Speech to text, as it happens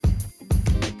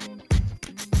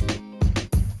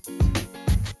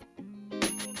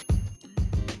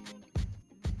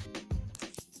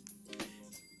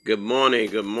Good morning,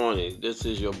 good morning. This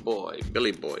is your boy,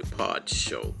 Billy Boy Pod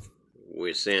Show.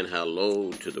 We're saying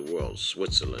hello to the world,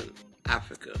 Switzerland,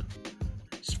 Africa,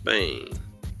 Spain,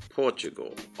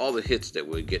 Portugal, all the hits that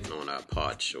we're getting on our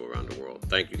pod show around the world.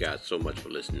 Thank you guys so much for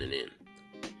listening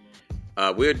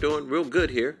in. We're doing real good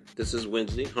here. This is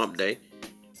Wednesday, hump day.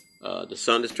 The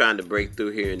sun is trying to break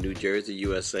through here in New Jersey,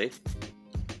 USA.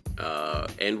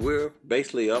 And we're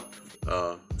basically up.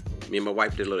 Me and my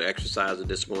wife did a little exercise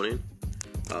this morning.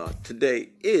 Today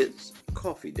is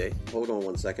coffee day. Hold on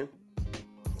one second.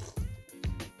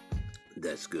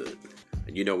 That's good.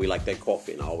 You know we like that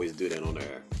coffee, and I always do that on the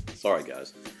air. Sorry,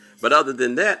 guys. But other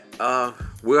than that,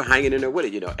 we're hanging in there with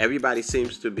it. You know, everybody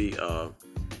seems to be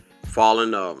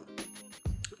following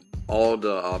all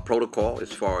the protocol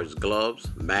as far as gloves,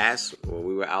 masks. When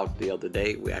we were out the other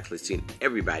day, we actually seen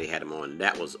everybody had them on.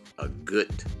 That was a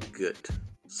good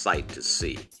sight to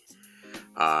see.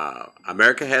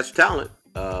 America has talent.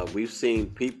 We've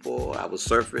seen people, I was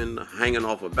surfing, hanging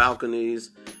off of balconies,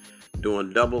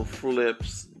 doing double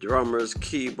flips, drummers,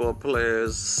 keyboard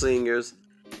players, singers.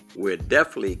 We're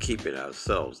definitely keeping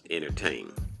ourselves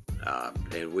entertained.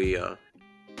 And we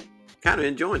kind of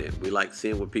enjoying it. We like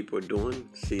seeing what people are doing,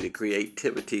 see the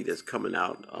creativity that's coming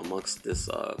out amongst this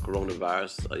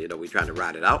coronavirus. We're trying to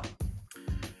ride it out.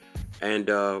 And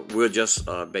we're just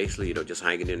basically, just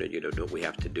hanging in there, doing what we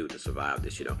have to do to survive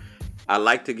this, I'd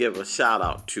like to give a shout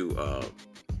out to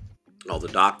all the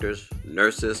doctors,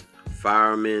 nurses,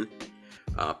 firemen,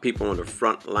 people on the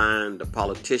front line, the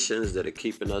politicians that are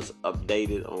keeping us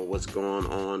updated on what's going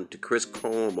on. To Chris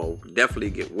Cuomo, definitely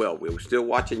get well. We're still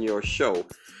watching your show.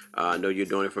 I know you're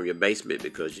doing it from your basement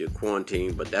because you're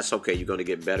quarantined, but that's okay. You're going to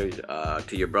get better.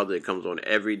 To your brother that comes on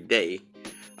every day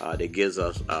that gives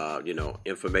us,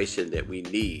 information that we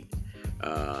need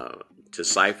to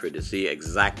cipher to see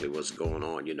exactly what's going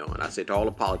on, And I say to all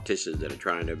the politicians that are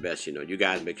trying their best, you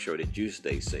guys make sure that you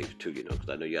stay safe too, because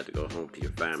I know you have to go home to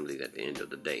your families at the end of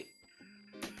the day.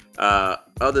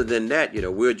 Other than that,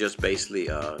 we're just basically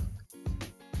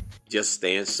just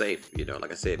staying safe.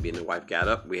 Like I said, me and the wife got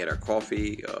up, we had our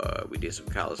coffee, we did some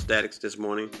calisthenics this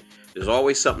morning. There's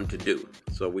always something to do.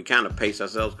 So we kind of pace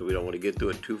ourselves because we don't want to get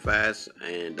through it too fast.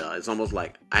 And it's almost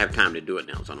like I have time to do it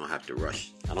now, so I don't have to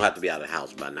rush. I don't have to be out of the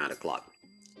house by 9 o'clock.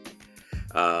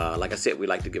 Like I said, we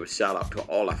like to give a shout out to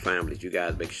all our families. You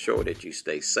guys make sure that you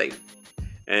stay safe.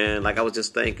 And like I was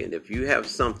just thinking, if you have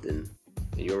something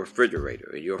in your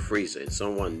refrigerator or your freezer and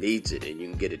someone needs it and you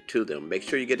can get it to them, make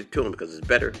sure you get it to them, because it's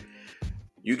better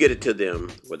you get it to them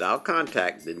without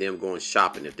contact than them going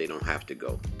shopping if they don't have to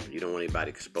go. You don't want anybody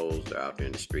exposed or out there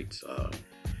in the streets,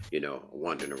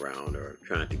 wandering around or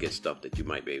trying to get stuff that you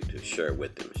might be able to share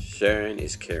with them. Sharing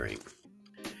is caring.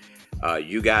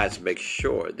 You guys make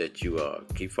sure that you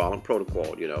keep following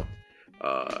protocol,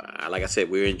 Like I said,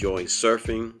 we're enjoying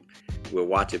surfing. We're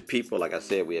watching people. Like I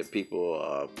said, we have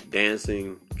people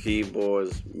dancing,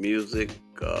 keyboards, music,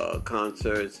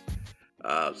 concerts.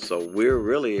 So we're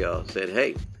really said,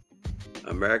 hey,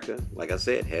 America, like I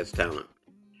said, has talent.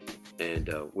 And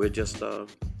we're just,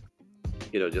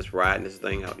 just riding this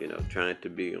thing out, trying to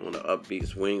be on the upbeat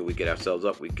swing. We get ourselves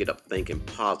up. We get up thinking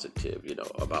positive,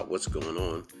 about what's going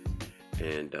on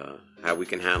and how we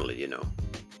can handle it,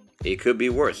 It could be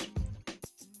worse.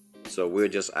 So we're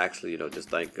just actually, just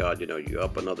thank God, you're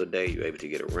up another day. You're able to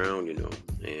get around,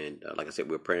 And like I said,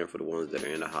 we're praying for the ones that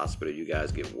are in the hospital. You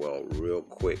guys get well real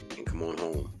quick and come on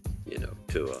home,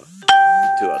 to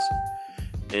us.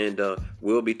 And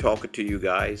we'll be talking to you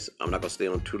guys. I'm not going to stay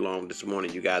on too long this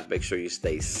morning. You guys make sure you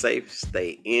stay safe,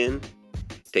 stay in,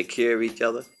 take care of each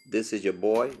other. This is your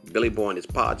boy, Billy Boy, and his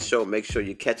pod show. Make sure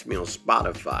you catch me on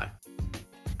Spotify.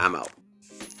 I'm out.